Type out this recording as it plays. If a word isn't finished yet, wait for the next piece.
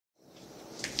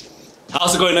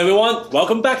How's it going, everyone?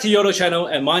 Welcome back to Yodo channel,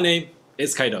 and my name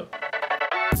is Kato.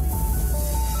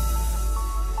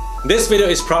 This video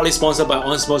is proudly sponsored by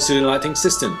Onsmo Studio Lighting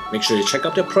System. Make sure you check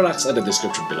out their products at the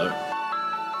description below.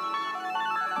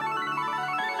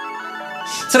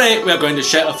 Today we are going to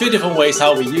share a few different ways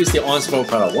how we use the Onsmo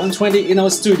PARA120 in our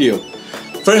studio.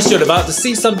 First, you're about to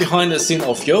see some behind the scene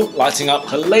of Yo lighting up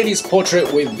her latest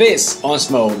portrait with this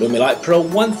Onsmo Lumilight Pro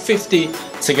 150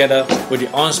 together with the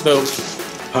Onsmo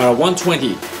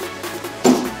PARA120.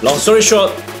 Long story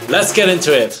short, let's get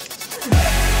into it.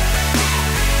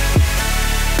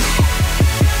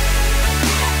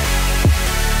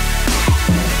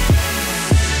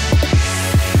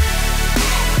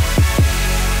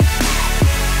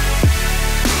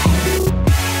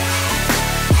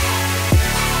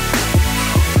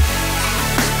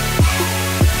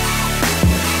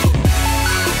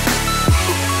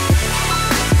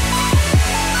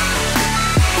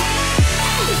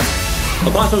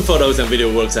 Apart from photos and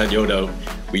video works at Yodo,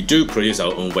 we do produce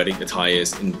our own wedding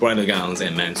attires in bridal gowns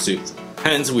and men's suits.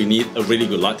 Hence, we need a really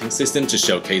good lighting system to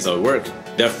showcase our work.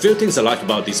 There are a few things I like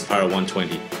about this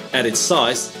PARA120. At its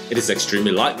size, it is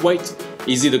extremely lightweight,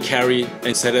 easy to carry,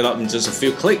 and set it up in just a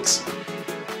few clicks.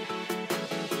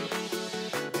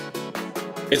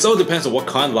 It all depends on what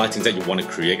kind of lighting that you want to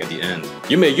create at the end.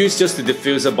 You may use just the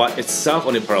diffuser by itself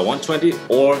on the PARA120,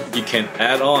 or you can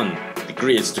add on the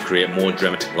grids to create more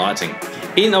dramatic lighting.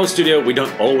 In our studio, we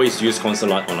don't always use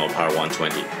constant light on our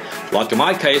PARA120. Like in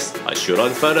my case, I shoot all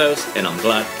the photos, and I'm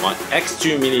glad my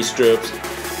X2 mini strobes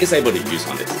is able to use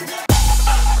on it.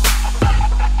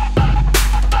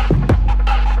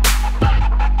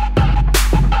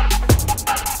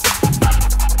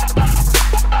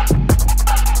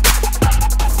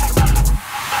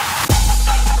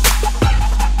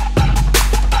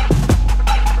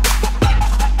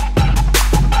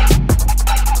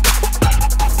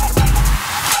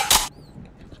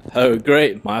 Oh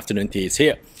great, my afternoon tea is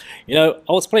here. You know,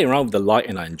 I was playing around with the light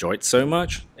and I enjoyed it so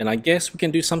much, and I guess we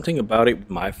can do something about it with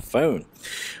my phone.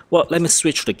 Well, let me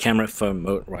switch to the camera phone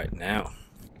mode right now.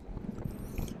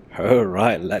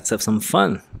 Alright, let's have some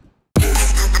fun.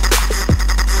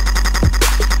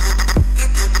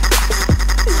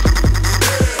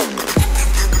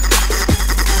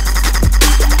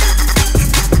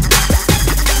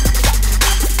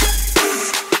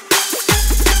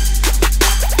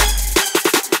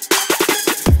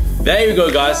 There you go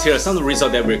guys, here are some of the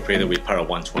results that we created with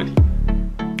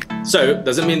PARA120. So,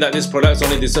 does it mean that this product is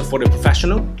only designed for the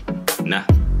professional? Nah,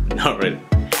 not really.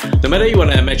 No matter you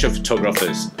want amateur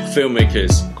photographers,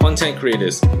 filmmakers, content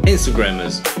creators,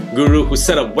 Instagrammers, guru who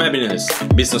set up webinars,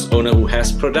 business owner who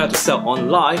has product to sell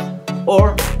online,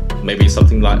 or maybe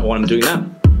something like what I'm doing now.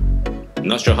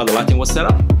 Not sure how the lighting was set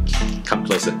up? Come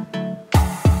closer.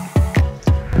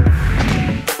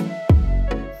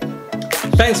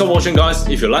 Thanks for watching guys.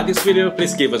 If you like this video,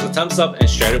 please give us a thumbs up and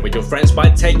share it with your friends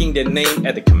by tagging their name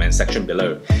at the comment section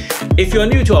below. If you are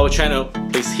new to our channel,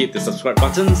 please hit the subscribe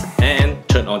buttons and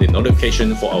turn on the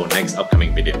notification for our next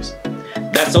upcoming videos.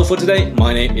 That's all for today.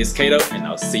 My name is Kato, and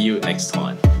I'll see you next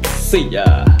time. See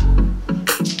ya!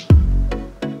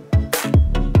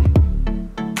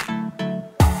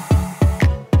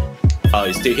 Oh,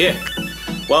 you're still here?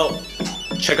 Well,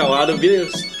 check out our other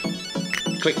videos.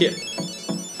 Click here.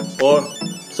 Or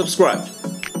subscribe.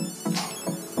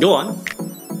 Go on.